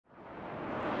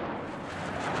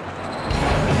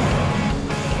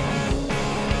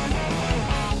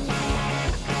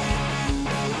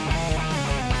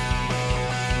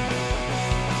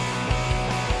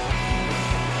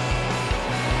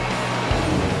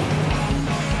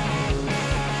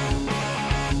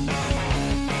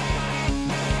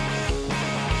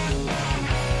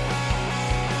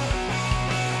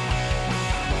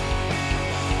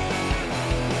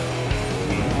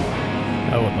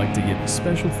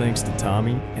Special thanks to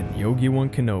Tommy and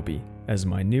𝓒𝓞𝓝𝓣 as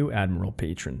my new Admiral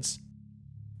patrons.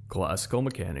 Classical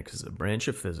mechanics is a branch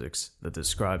of physics that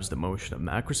describes the motion of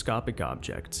macroscopic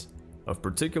objects. Of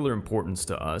particular importance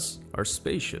to us are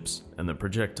spaceships and the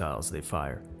projectiles they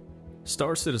fire.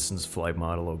 Star Citizen's flight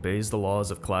model obeys the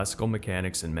laws of classical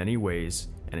mechanics in many ways,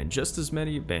 and in just as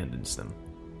many abandons them.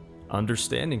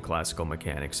 Understanding classical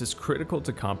mechanics is critical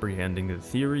to comprehending the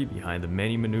theory behind the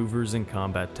many maneuvers and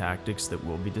combat tactics that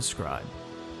will be described.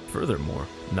 Furthermore,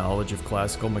 knowledge of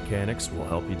classical mechanics will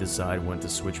help you decide when to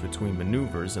switch between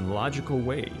maneuvers in logical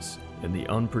ways in the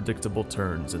unpredictable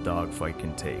turns a dogfight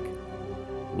can take.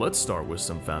 Let's start with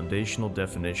some foundational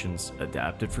definitions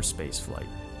adapted for spaceflight.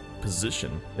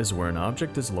 Position is where an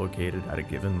object is located at a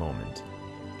given moment.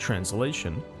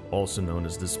 Translation, also known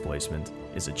as displacement,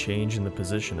 is a change in the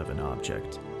position of an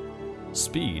object.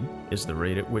 Speed is the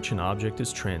rate at which an object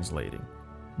is translating,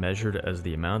 measured as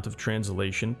the amount of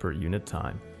translation per unit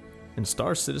time. In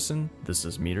Star Citizen, this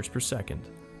is meters per second.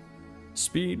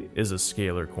 Speed is a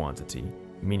scalar quantity,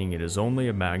 meaning it is only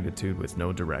a magnitude with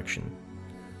no direction.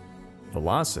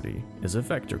 Velocity is a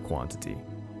vector quantity.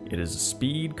 It is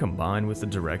speed combined with the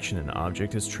direction an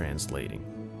object is translating.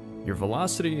 Your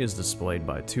velocity is displayed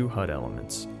by two HUD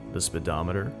elements, the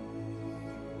speedometer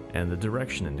and the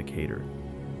direction indicator.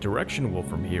 Direction will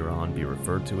from here on be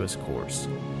referred to as course.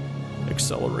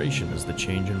 Acceleration is the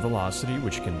change in velocity,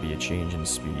 which can be a change in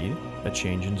speed, a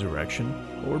change in direction,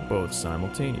 or both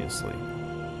simultaneously.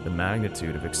 The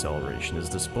magnitude of acceleration is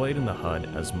displayed in the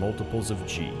HUD as multiples of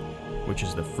g, which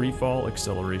is the freefall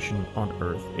acceleration on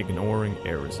Earth ignoring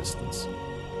air resistance.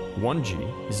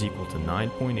 1g is equal to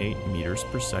 9.8 meters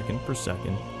per second,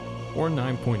 or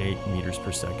 9.8 meters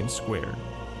per second squared.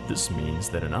 This means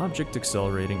that an object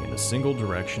accelerating in a single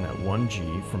direction at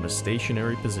 1g from a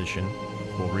stationary position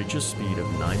will reach a speed of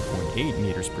 9.8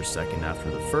 meters per second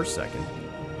after the first second,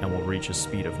 and will reach a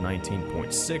speed of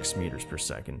 19.6 meters per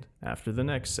second after the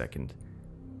next second.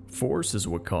 Force is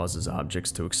what causes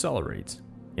objects to accelerate.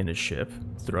 In a ship,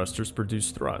 thrusters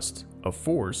produce thrust, a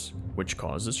force which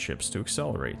causes ships to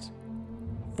accelerate.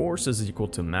 Force is equal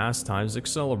to mass times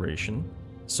acceleration,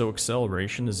 so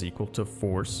acceleration is equal to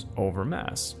force over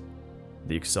mass.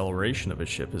 The acceleration of a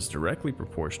ship is directly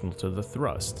proportional to the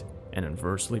thrust and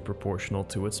inversely proportional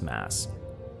to its mass.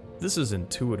 This is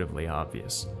intuitively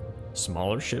obvious.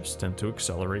 Smaller ships tend to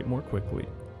accelerate more quickly,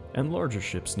 and larger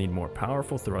ships need more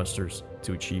powerful thrusters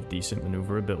to achieve decent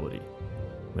maneuverability.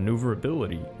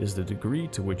 Maneuverability is the degree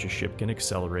to which a ship can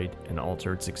accelerate and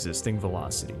alter its existing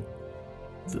velocity.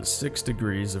 The 6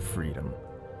 degrees of freedom.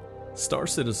 Star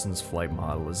Citizen's flight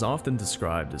model is often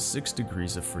described as 6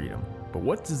 degrees of freedom, but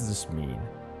what does this mean?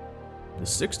 The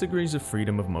 6 degrees of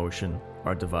freedom of motion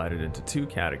are divided into two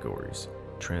categories,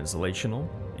 translational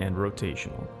and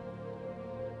rotational.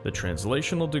 The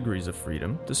translational degrees of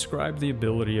freedom describe the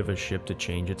ability of a ship to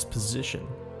change its position.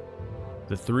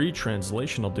 The 3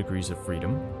 translational degrees of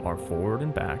freedom are forward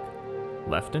and back,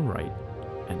 left and right,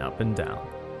 and up and down.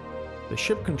 The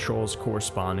ship controls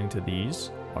corresponding to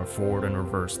these are forward and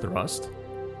reverse thrust,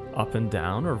 up and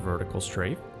down or vertical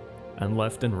strafe, and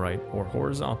left and right or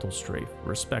horizontal strafe,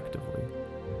 respectively.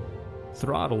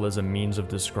 Throttle as a means of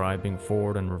describing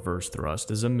forward and reverse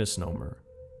thrust is a misnomer.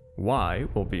 Why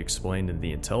will be explained in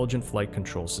the Intelligent Flight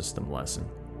Control System lesson.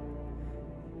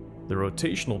 The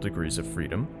rotational degrees of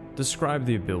freedom describe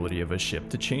the ability of a ship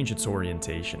to change its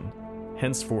orientation,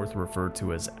 henceforth referred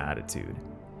to as attitude.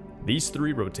 These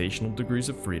 3 rotational degrees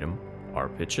of freedom are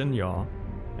pitch and yaw,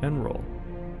 and roll.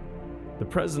 The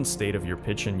present state of your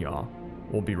pitch and yaw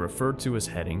will be referred to as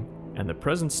heading, and the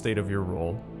present state of your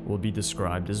roll will be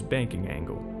described as banking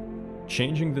angle.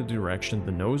 Changing the direction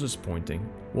the nose is pointing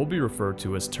will be referred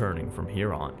to as turning from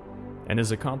here on, and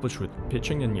is accomplished with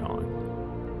pitching and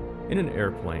yawing. In an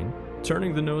airplane,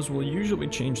 turning the nose will usually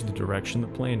change the direction the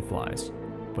plane flies,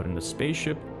 but in a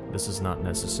spaceship, this is not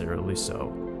necessarily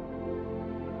so.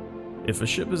 If a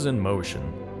ship is in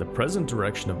motion, the present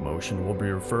direction of motion will be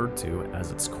referred to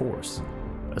as its course.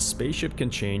 A spaceship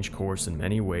can change course in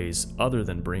many ways other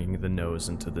than bringing the nose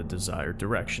into the desired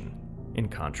direction, in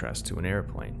contrast to an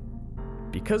airplane.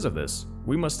 Because of this,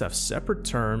 we must have separate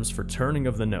terms for turning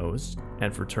of the nose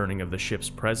and for turning of the ship's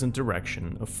present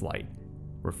direction of flight,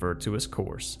 referred to as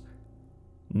course.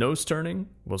 Nose turning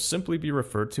will simply be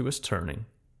referred to as turning,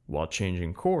 while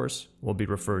changing course will be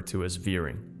referred to as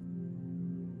veering.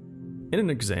 In an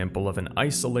example of an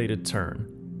isolated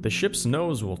turn, the ship's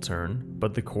nose will turn,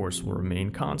 but the course will remain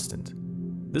constant.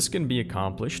 This can be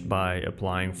accomplished by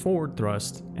applying forward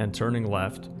thrust and turning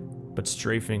left, but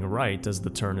strafing right as the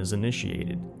turn is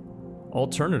initiated.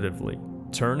 Alternatively,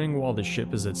 Turning while the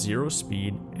ship is at 0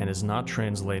 speed and is not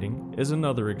translating is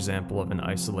another example of an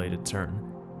isolated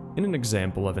turn. In an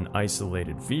example of an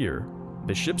isolated veer,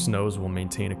 the ship's nose will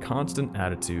maintain a constant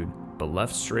attitude, but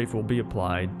left strafe will be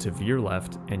applied to veer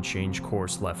left and change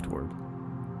course leftward.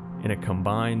 In a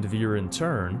combined veer and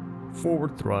turn,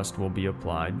 forward thrust will be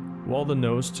applied while the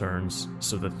nose turns,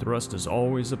 so the thrust is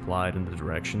always applied in the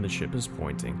direction the ship is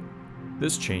pointing.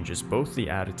 This changes both the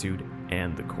attitude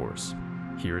and the course.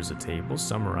 Here is a table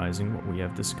summarizing what we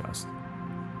have discussed.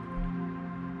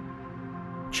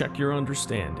 Check your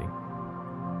understanding.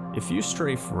 If you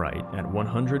strafe right at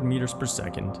 100 meters per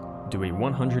second, do a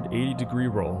 180-degree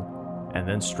roll, and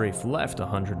then strafe left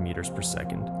 100 meters per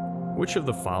second, which of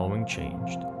the following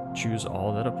changed? Choose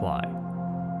all that apply.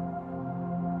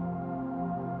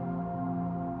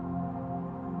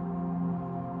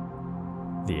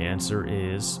 The answer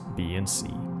is B and C,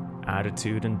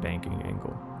 attitude and banking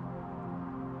angle.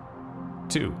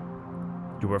 2.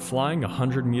 You are flying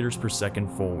 100 meters per second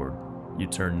forward. You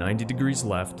turn 90 degrees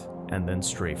left and then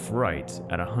strafe right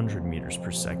at 100 meters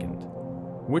per second.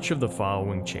 Which of the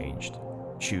following changed?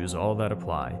 Choose all that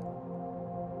apply.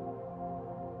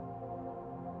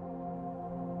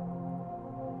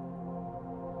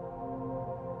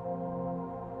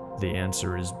 The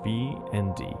answer is B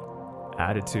and D,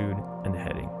 attitude and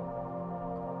heading.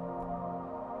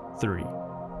 3.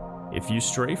 If you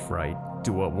strafe right,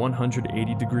 do a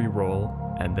 180-degree roll,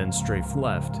 and then strafe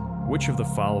left, which of the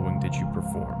following did you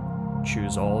perform?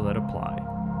 Choose all that apply.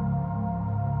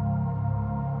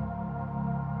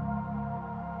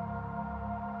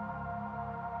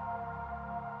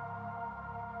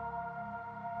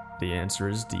 The answer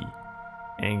is D,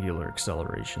 angular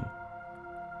acceleration.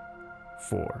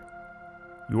 4.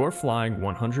 You are flying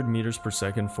 100 meters per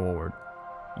second forward.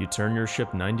 You turn your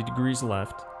ship 90 degrees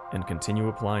left and continue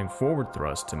applying forward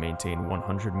thrust to maintain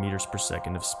 100 meters per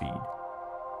second of speed.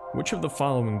 Which of the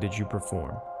following did you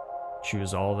perform?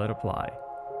 Choose all that apply.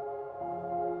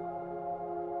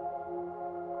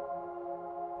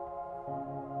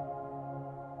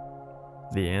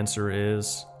 The answer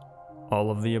is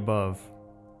all of the above.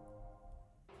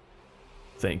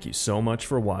 Thank you so much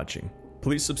for watching.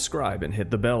 Please subscribe and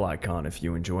hit the bell icon if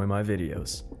you enjoy my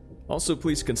videos. Also,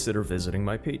 please consider visiting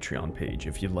my Patreon page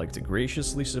if you'd like to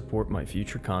graciously support my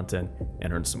future content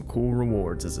and earn some cool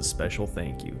rewards as a special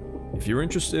thank you. If you're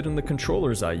interested in the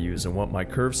controllers I use and what my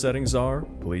curve settings are,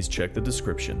 please check the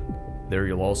description. There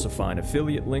you'll also find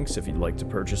affiliate links if you'd like to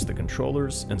purchase the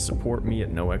controllers and support me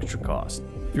at no extra cost.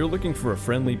 If you're looking for a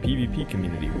friendly PvP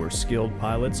community where skilled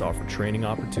pilots offer training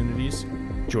opportunities,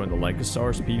 join the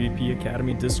Lykosar's PvP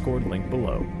Academy Discord link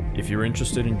below. If you're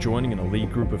interested in joining an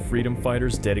elite group of freedom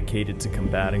fighters dedicated to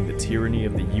combating the tyranny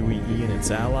of the UEE and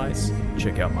its allies,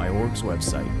 check out my org's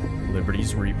website,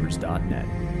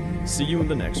 libertiesreapers.net. See you in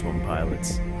the next one,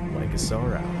 pilots.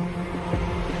 Lykosar out.